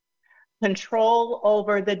control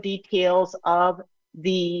over the details of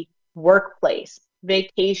the workplace,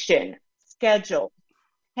 vacation, schedule,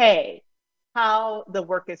 pay, how the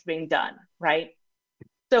work is being done, right?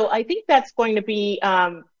 So I think that's going to be,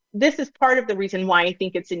 this is part of the reason why I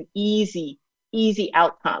think it's an easy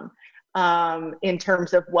outcome in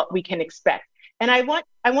terms of what we can expect. And I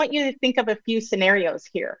want you to think of a few scenarios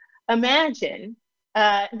here. Imagine,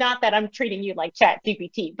 not that I'm treating you like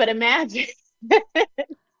ChatGPT, but imagine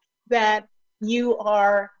that you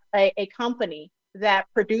are a company that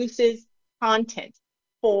produces content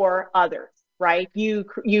for others, right?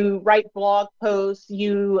 You write blog posts,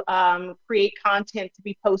 you create content to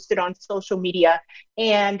be posted on social media,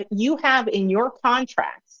 and you have in your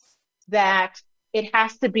contracts that it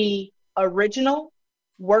has to be original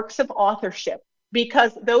works of authorship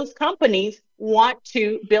because those companies want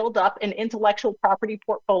to build up an intellectual property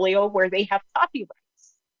portfolio where they have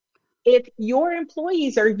copyrights. If your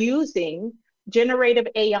employees are using generative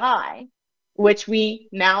AI, which we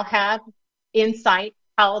now have insight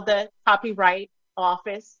how the Copyright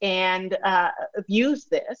Office and views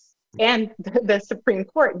this, and the Supreme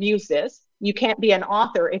Court views this, you can't be an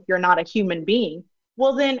author if you're not a human being.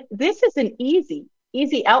 Well, then this is an easy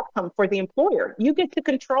outcome for the employer. You get to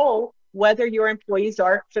control whether your employees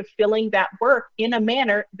are fulfilling that work in a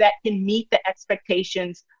manner that can meet the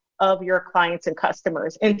expectations of your clients and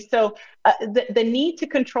customers. And so the need to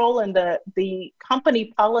control and the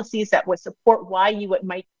company policies that would support why you would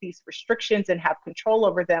make these restrictions and have control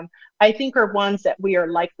over them, I think are ones that we are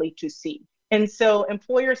likely to see. And so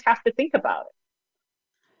employers have to think about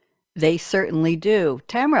it. They certainly do.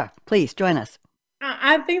 Tamara, please join us.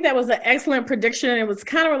 I think that was an excellent prediction. It was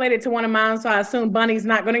kind of related to one of mine, so I assume Bunny's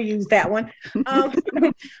not going to use that one. But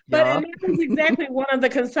and that was exactly one of the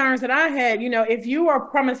concerns that I had. If you are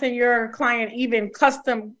promising your client even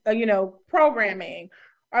custom, programming,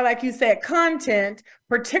 or like you said, content,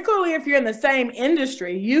 particularly if you're in the same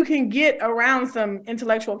industry, you can get around some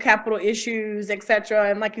intellectual capital issues, et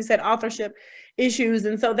cetera. And like you said, authorship issues.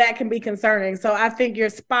 And so that can be concerning. So I think you're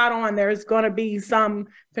spot on. There's going to be some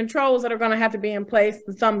controls that are going to have to be in place,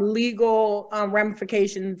 some legal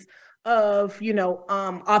ramifications of,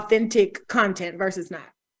 authentic content versus not.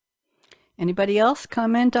 Anybody else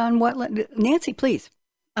comment on what? Nancy, please.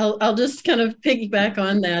 I'll just kind of piggyback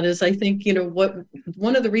on that. Is I think,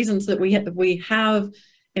 one of the reasons that we have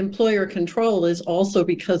employer control is also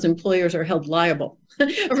because employers are held liable,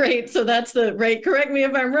 right? So that's right. Correct me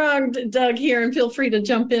if I'm wrong, Doug, here, and feel free to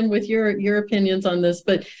jump in with your opinions on this.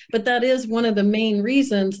 But that is one of the main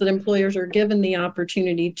reasons that employers are given the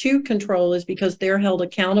opportunity to control, is because they're held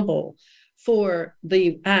accountable for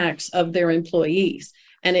the acts of their employees.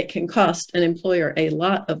 And it can cost an employer a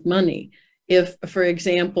lot of money if, for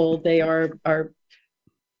example, they are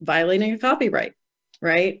violating a copyright,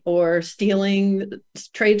 right? Or stealing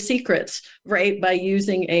trade secrets, right? By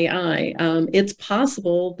using AI. It's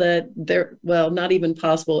possible that not even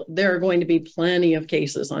possible, there are going to be plenty of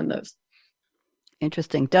cases on those.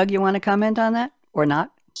 Interesting. Doug, you want to comment on that or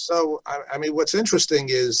not? So, I mean, what's interesting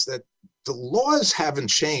is that the laws haven't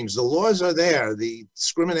changed. The laws are there. The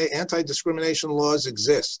anti-discrimination laws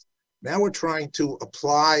exist. Now we're trying to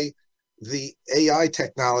apply the AI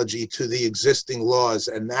technology to the existing laws,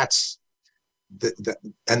 and that's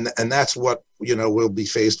and that's what we'll be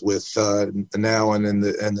faced with now and in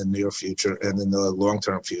the near future and in the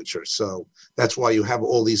long-term future. So that's why you have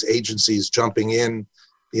all these agencies jumping in,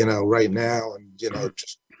 right now, and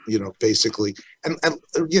just basically, and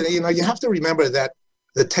you have to remember that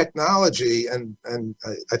the technology, and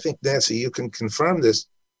I think, Nancy, you can confirm this,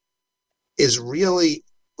 is really,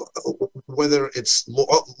 whether it's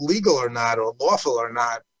legal or not, or lawful or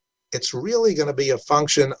not, it's really going to be a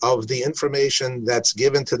function of the information that's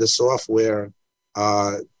given to the software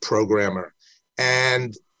programmer.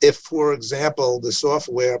 And if, for example, the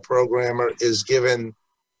software programmer is given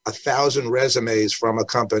 1,000 resumes from a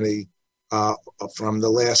company from the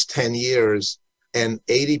last 10 years, and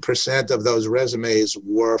 80% of those resumes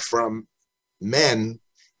were from men,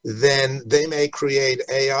 then they may create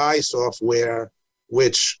AI software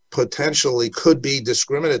which potentially could be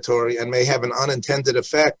discriminatory and may have an unintended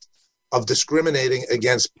effect of discriminating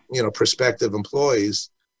against, prospective employees,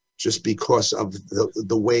 just because of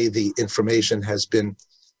the way the information has been,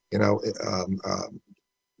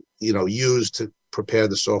 used to prepare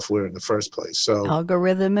the software in the first place. So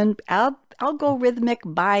algorithmic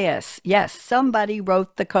bias. Yes, somebody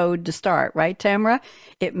wrote the code to start, right, Tamara?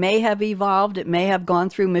 It may have evolved, it may have gone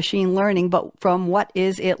through machine learning, but from what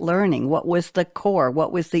is it learning? What was the core?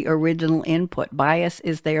 What was the original input? Bias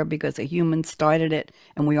is there because a human started it,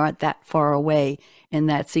 and we aren't that far away in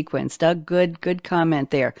that sequence. Doug, good comment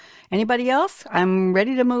there. Anybody else? I'm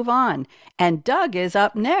ready to move on. And Doug is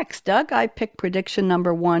up next. Doug, I picked prediction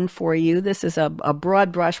number 1 for you. This is a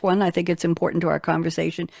broad brush one. I think it's important to our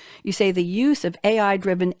conversation. You say the use of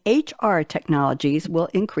AI-driven HR technologies will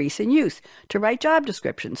increase in use to write job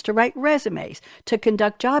descriptions, to write resumes, to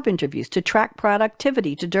conduct job interviews, to track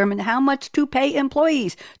productivity, to determine how much to pay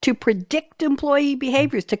employees, to predict employee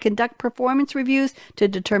behaviors, to conduct performance reviews, to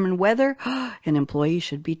determine whether an employee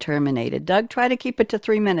should be terminated. Doug, try to keep it to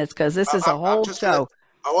 3 minutes because this is a whole show.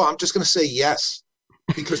 I'm just going to say yes,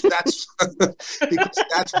 because that's because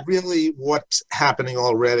that's really what's happening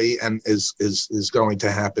already and is going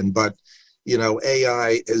to happen. But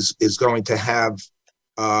AI is going to have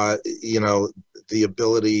the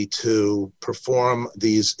ability to perform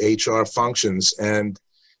these HR functions, and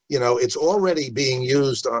it's already being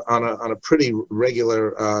used on a pretty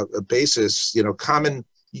regular basis.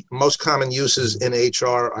 Most common uses in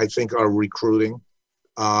HR, I think, are recruiting,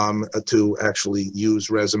 to actually use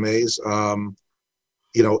resumes, to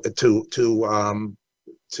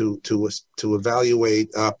evaluate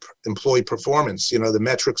employee performance. The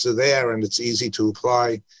metrics are there, and it's easy to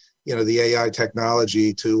apply, the AI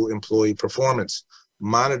technology to employee performance,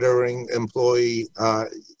 monitoring employee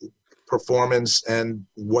performance and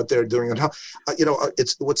what they're doing and how.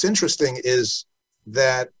 It's what's interesting is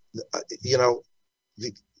that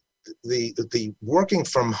the working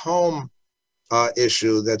from home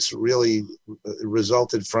issue that's really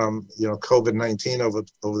resulted from COVID-19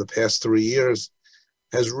 over the past 3 years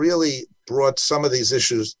has really brought some of these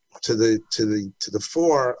issues to the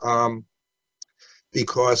fore,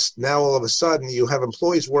 because now all of a sudden you have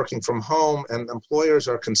employees working from home, and employers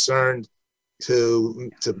are concerned to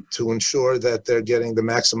ensure that they're getting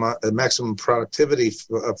the maximum productivity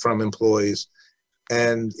from employees.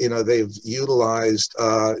 And they've utilized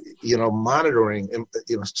monitoring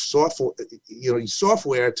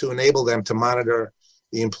software to enable them to monitor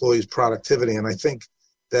the employees' productivity. And I think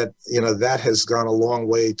that that has gone a long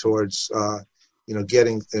way towards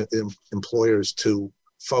getting employers to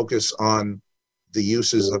focus on the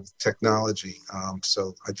uses of technology.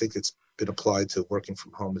 So I think it's been applied to working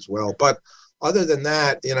from home as well. But other than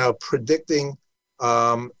that, predicting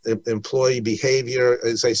employee behavior,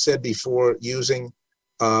 as I said before, using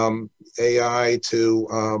AI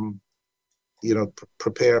to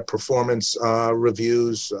prepare performance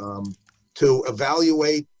reviews, to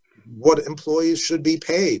evaluate what employees should be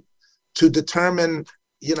paid, to determine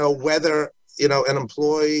whether an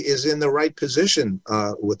employee is in the right position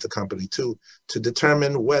with the company, to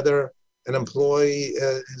determine whether an employee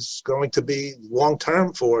is going to be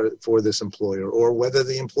long-term for this employer, or whether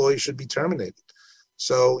the employee should be terminated.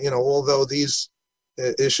 So although these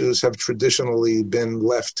issues have traditionally been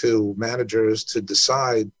left to managers to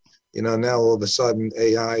decide, now all of a sudden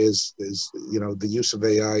AI is the use of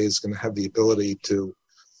AI is going to have the ability to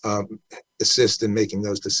assist in making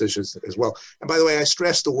those decisions as well. And by the way, I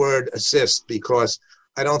stress the word assist, because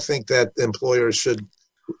I don't think that employers should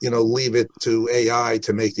leave it to AI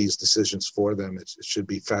to make these decisions for them. It should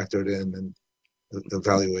be factored in and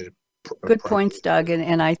evaluated. Good points, Doug.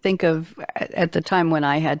 And I think of at the time when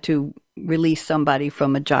I had to release somebody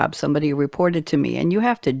from a job, somebody reported to me, and you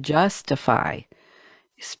have to justify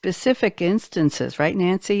specific instances, right,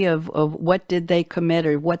 Nancy, of what did they commit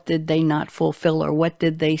or what did they not fulfill or what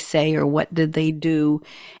did they say or what did they do.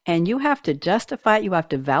 And you have to justify it, you have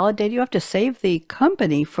to validate, you have to save the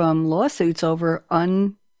company from lawsuits over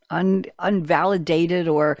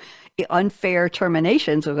unvalidated or unfair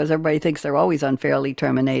terminations, because everybody thinks they're always unfairly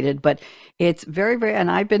terminated. But it's very, very, and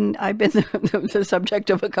I've been the subject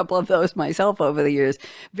of a couple of those myself over the years.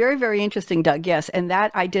 Very, very interesting, Doug. Yes, and that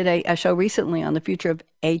I did a show recently on the future of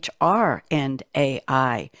HR and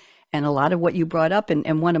AI, and a lot of what you brought up,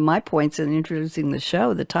 and one of my points in introducing the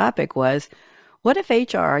show, the topic was, what if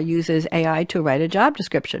HR uses AI to write a job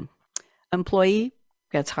description? Employee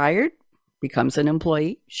gets hired, becomes an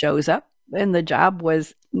employee, shows up, and the job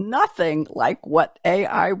was nothing like what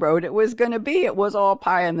AI wrote it was going to be. It was all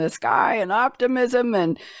pie in the sky and optimism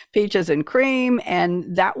and peaches and cream,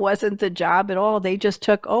 and that wasn't the job at all. They just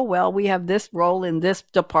took, oh, well, we have this role in this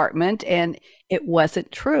department, and it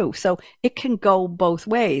wasn't true. So it can go both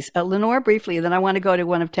ways. Lenore, briefly, then I want to go to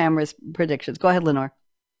one of Tamara's predictions. Go ahead, Lenore.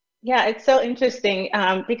 Yeah, it's so interesting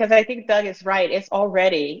because I think Doug is right. It's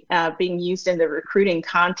already being used in the recruiting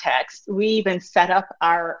context. We even set up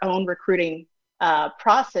our own recruiting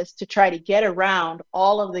process to try to get around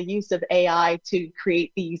all of the use of AI to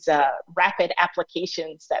create these rapid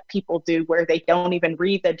applications that people do where they don't even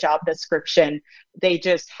read the job description. They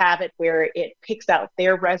just have it where it picks out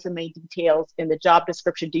their resume details in the job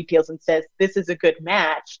description details and says, this is a good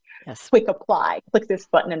match. Yes. Quick apply, click this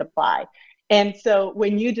button and apply. And so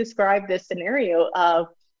when you describe this scenario of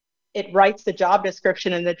it writes the job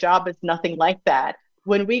description and the job is nothing like that,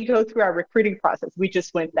 when we go through our recruiting process, we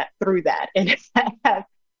just went through that.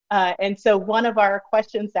 And so one of our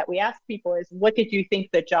questions that we ask people is, what did you think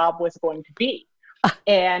the job was going to be?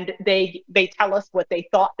 And they tell us what they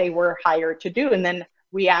thought they were hired to do. And then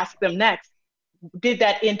we ask them next, did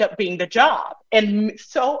that end up being the job? And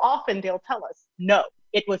so often they'll tell us, no,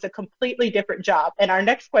 it was a completely different job. And our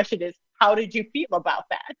next question is, how did you feel about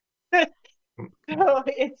that?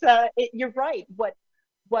 So you're right. What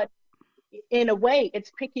in a way,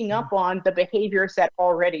 it's picking up on the behaviors that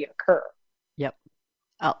already occur. Yep.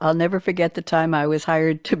 I'll never forget the time I was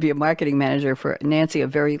hired to be a marketing manager for Nancy, a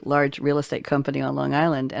very large real estate company on Long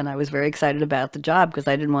Island. And I was very excited about the job because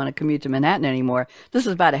I didn't want to commute to Manhattan anymore. This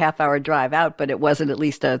was about a half-hour drive out, but it wasn't at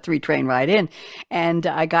least a 3-train ride in. And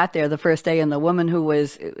I got there the first day, and the woman who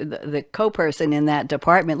was the co-person in that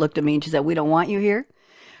department looked at me and she said, "We don't want you here.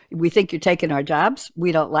 We think you're taking our jobs.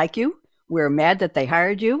 We don't like you. We're mad that they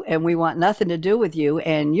hired you, and we want nothing to do with you,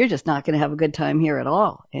 and you're just not going to have a good time here at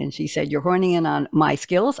all." And she said, "You're horning in on my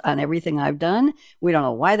skills, on everything I've done. We don't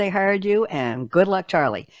know why they hired you, and good luck,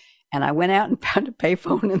 Charlie." And I went out and found a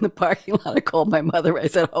payphone in the parking lot. I called my mother. I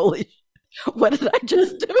said, "Holy what did I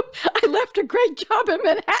just do? I left a great job in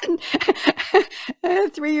Manhattan."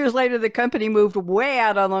 And 3 years later, the company moved way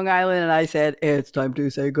out on Long Island, and I said, "It's time to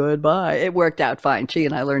say goodbye." It worked out fine. She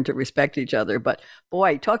and I learned to respect each other. But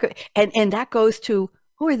boy, and that goes to,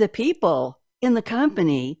 who are the people in the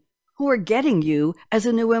company who are getting you as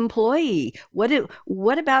a new employee?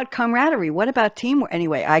 What about camaraderie? What about teamwork?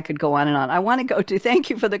 Anyway, I could go on and on. I want to go to, thank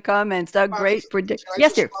you for the comments, Doug. Great prediction.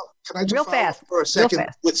 Yes, dear. Can I just real follow fast up for a second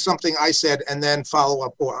with something I said and then follow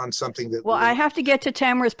up on something that... Well, I have to get to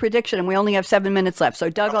Tamara's prediction, and we only have 7 minutes left. So,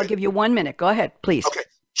 Doug, okay. I'll give you 1 minute. Go ahead, please. Okay.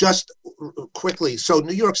 Just quickly. So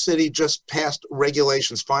New York City just passed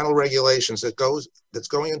regulations, final regulations that's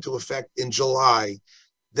going into effect in July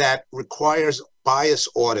that requires bias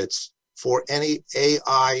audits for any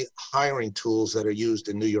AI hiring tools that are used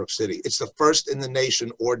in New York City. It's the first in the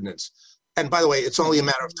nation ordinance. And by the way, it's only a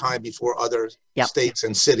matter of time before other states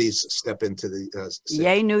and cities step into the city.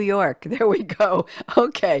 Yay, New York. There we go.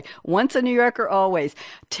 Okay. Once a New Yorker, always.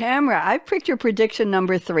 Tamara, I picked your prediction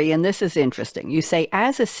number 3, and this is interesting. You say,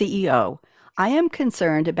 as a CEO, I am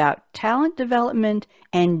concerned about talent development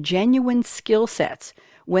and genuine skill sets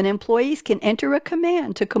when employees can enter a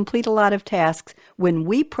command to complete a lot of tasks when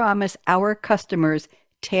we promise our customers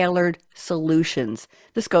tailored solutions.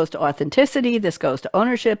 This goes to authenticity, this goes to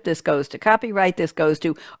ownership, this goes to copyright, this goes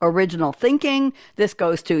to original thinking, this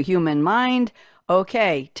goes to human mind.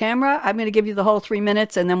 Okay, Tamara, I'm going to give you the whole 3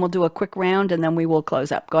 minutes, and then we'll do a quick round, and then we will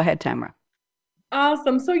close up. Go ahead, Tamara.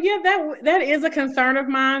 Awesome. So yeah, that is a concern of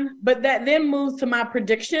mine, but that then moves to my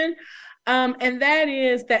prediction. And that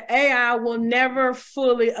is that AI will never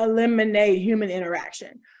fully eliminate human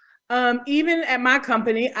interaction. Even at my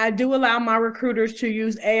company, I do allow my recruiters to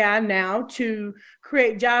use AI now to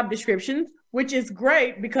create job descriptions, which is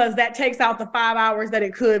great because that takes out the 5 hours that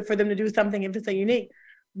it could for them to do something if it's a unique.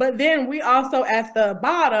 But then we also at the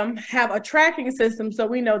bottom have a tracking system, so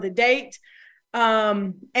we know the date,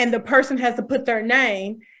 and the person has to put their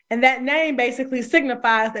name. And that name basically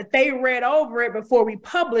signifies that they read over it before we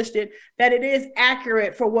published it, that it is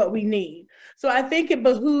accurate for what we need. So I think it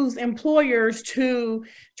behooves employers to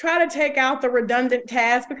try to take out the redundant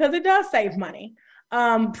tasks because it does save money,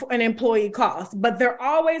 for an employee cost. But there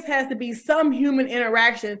always has to be some human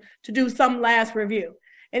interaction to do some last review.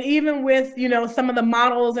 And even with, some of the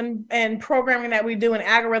models and programming that we do and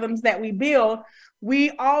algorithms that we build,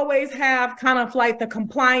 we always have kind of like the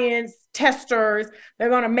compliance testers.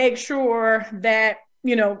 They're going to make sure that,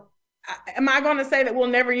 am I going to say that we'll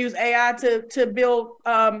never use AI to build,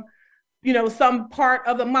 some part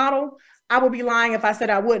of the model? I would be lying if I said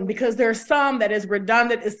I wouldn't, because there's some that is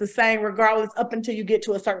redundant. It's the same regardless up until you get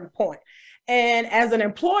to a certain point. And as an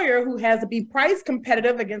employer who has to be price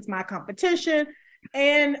competitive against my competition,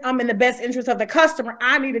 and I'm in the best interest of the customer,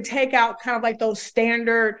 I need to take out kind of like those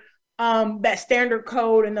standard, that standard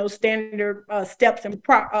code and those standard steps and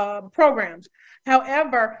programs.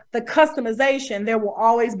 However, the customization, there will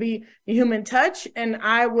always be a human touch. And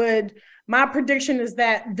my prediction is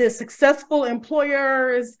that the successful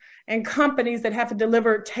employers and companies that have to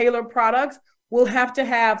deliver tailored products will have to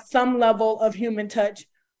have some level of human touch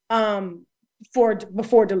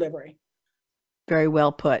before delivery. Very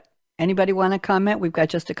well put. Anybody want to comment? We've got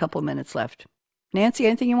just a couple minutes left. Nancy,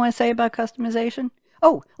 anything you want to say about customization?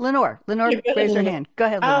 Oh, Lenore raised her hand. Go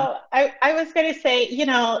ahead, Lenore. I was going to say,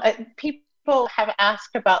 people have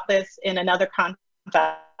asked about this in another context,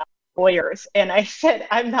 lawyers, and I said,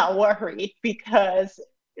 I'm not worried, because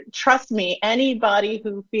trust me, anybody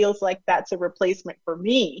who feels like that's a replacement for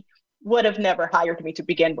me would have never hired me to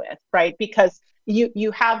begin with, right? Because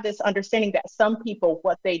you have this understanding that some people,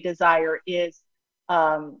 what they desire is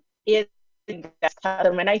custom.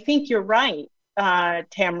 And I think you're right,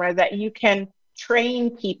 Tamara, that you can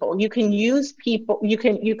train people, you can use people, you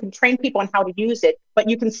can train people on how to use it, but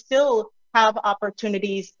you can still have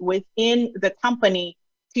opportunities within the company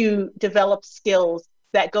to develop skills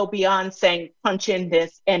that go beyond saying punch in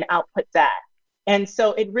this and output that. And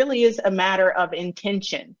so it really is a matter of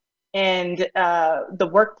intention, and the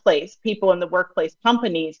workplace, people in the workplace,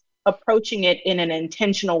 companies approaching it in an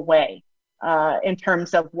intentional way, in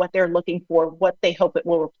terms of what they're looking for, what they hope it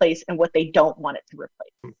will replace, and what they don't want it to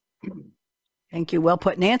replace. Thank you. Well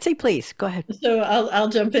put. Nancy, please go ahead. So I'll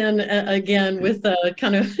jump in again with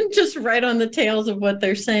kind of just right on the tails of what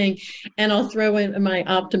they're saying. And I'll throw in my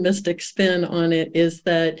optimistic spin on it, is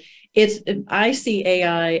that I see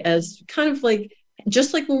AI as kind of like,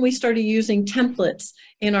 just like when we started using templates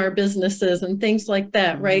in our businesses and things like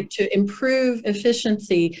that, right? To improve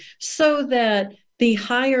efficiency so that the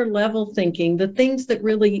higher level thinking, the things that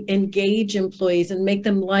really engage employees and make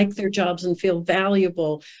them like their jobs and feel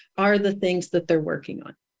valuable, are the things that they're working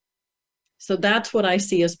on. So that's what I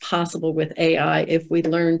see as possible with AI if we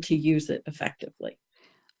learn to use it effectively.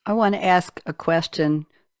 I want to ask a question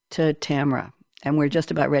to Tamara, and we're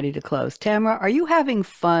just about ready to close. Tamara, are you having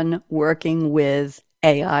fun working with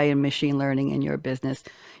AI and machine learning in your business?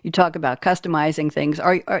 You talk about customizing things.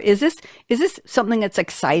 Is this something that's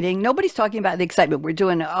exciting? Nobody's talking about the excitement. We're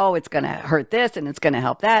doing, it's going to hurt this and it's going to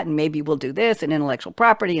help that, and maybe we'll do this and intellectual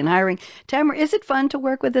property and hiring. Tamara, is it fun to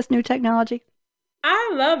work with this new technology?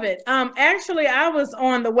 I love it. Actually, I was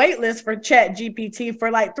on the wait list for ChatGPT for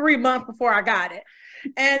like 3 months before I got it.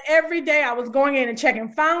 And every day I was going in and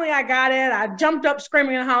checking. Finally, I got it. I jumped up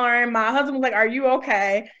screaming and hollering. My husband was like, "Are you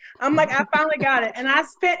okay?" I'm like, I finally got it. And I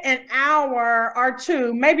spent an hour or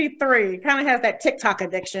two, maybe 3, kind of has that TikTok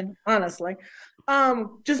addiction, honestly,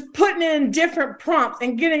 just putting in different prompts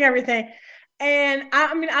and getting everything. And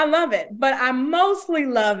I love it, but I mostly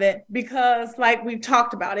love it because, like we've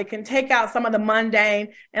talked about, it can take out some of the mundane.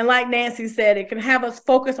 And like Nancy said, it can have us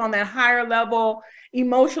focus on that higher level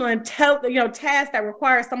emotional tasks that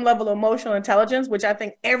require some level of emotional intelligence, which I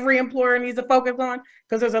think every employer needs to focus on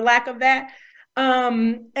because there's a lack of that.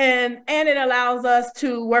 And it allows us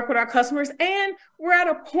to work with our customers. And we're at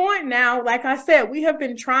a point now, like I said, we have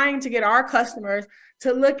been trying to get our customers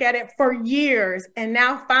to look at it for years. And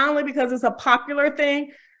now finally, because it's a popular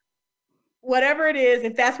thing, whatever it is,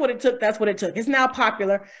 if that's what it took, that's what it took. It's now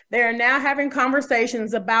popular. They are now having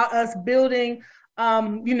conversations about us building,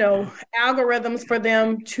 algorithms for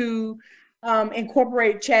them to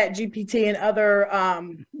incorporate ChatGPT and other,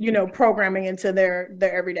 programming into their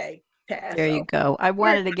everyday. There you go. I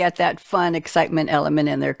wanted to get that fun excitement element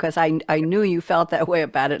in there because I knew you felt that way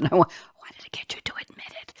about it, and I wanted to get you to admit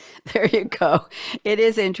it. There you go. It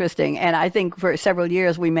is interesting. And I think for several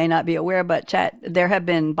years, we may not be aware, but there have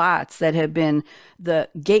been bots that have been the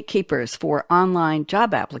gatekeepers for online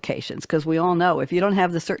job applications. Because we all know if you don't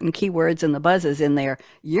have the certain keywords and the buzzes in there,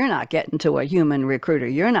 you're not getting to a human recruiter.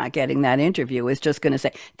 You're not getting that interview. It's just going to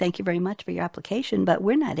say, thank you very much for your application, but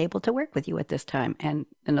we're not able to work with you at this time. And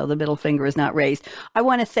the middle finger is not raised. I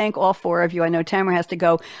want to thank all four of you. I know Tamara has to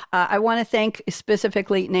go. I want to thank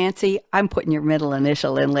specifically Nancy. I'm putting your middle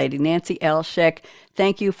initial in, lady. Nance L. Schick.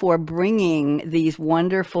 Thank you for bringing these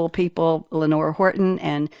wonderful people, Lenore Horton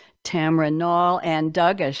and Tamara Nall, and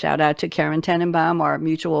Doug. A shout out to Karen Tenenbaum, our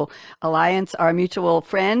mutual alliance, our mutual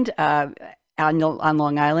friend on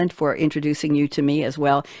Long Island, for introducing you to me as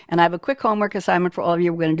well. And I have a quick homework assignment for all of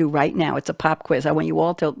you we're going to do right now. It's a pop quiz. I want you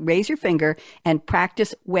all to raise your finger and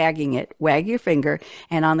practice wagging it. Wag your finger.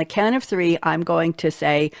 And on the count of three, we're going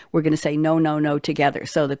to say no, no, no together.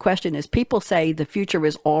 So the question is, people say the future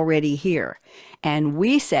is already here. And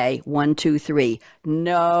we say 1, 2, 3.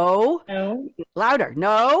 No. No. Louder.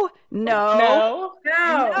 No. No. No.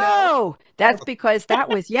 No. No. That's because that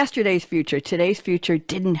was yesterday's future. Today's future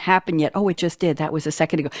didn't happen yet. Oh, it just did. That was a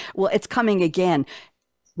second ago. Well, it's coming again.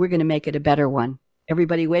 We're going to make it a better one.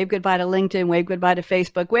 Everybody wave goodbye to LinkedIn, wave goodbye to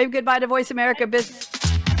Facebook, wave goodbye to Voice America Business.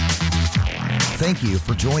 Thank you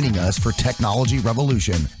for joining us for Technology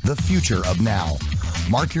Revolution, the future of now.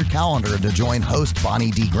 Mark your calendar to join host Bonnie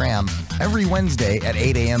D. Graham every Wednesday at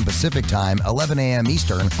 8 a.m. Pacific Time, 11 a.m.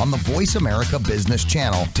 Eastern on the Voice America Business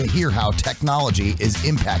Channel to hear how technology is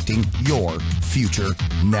impacting your future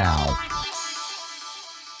now.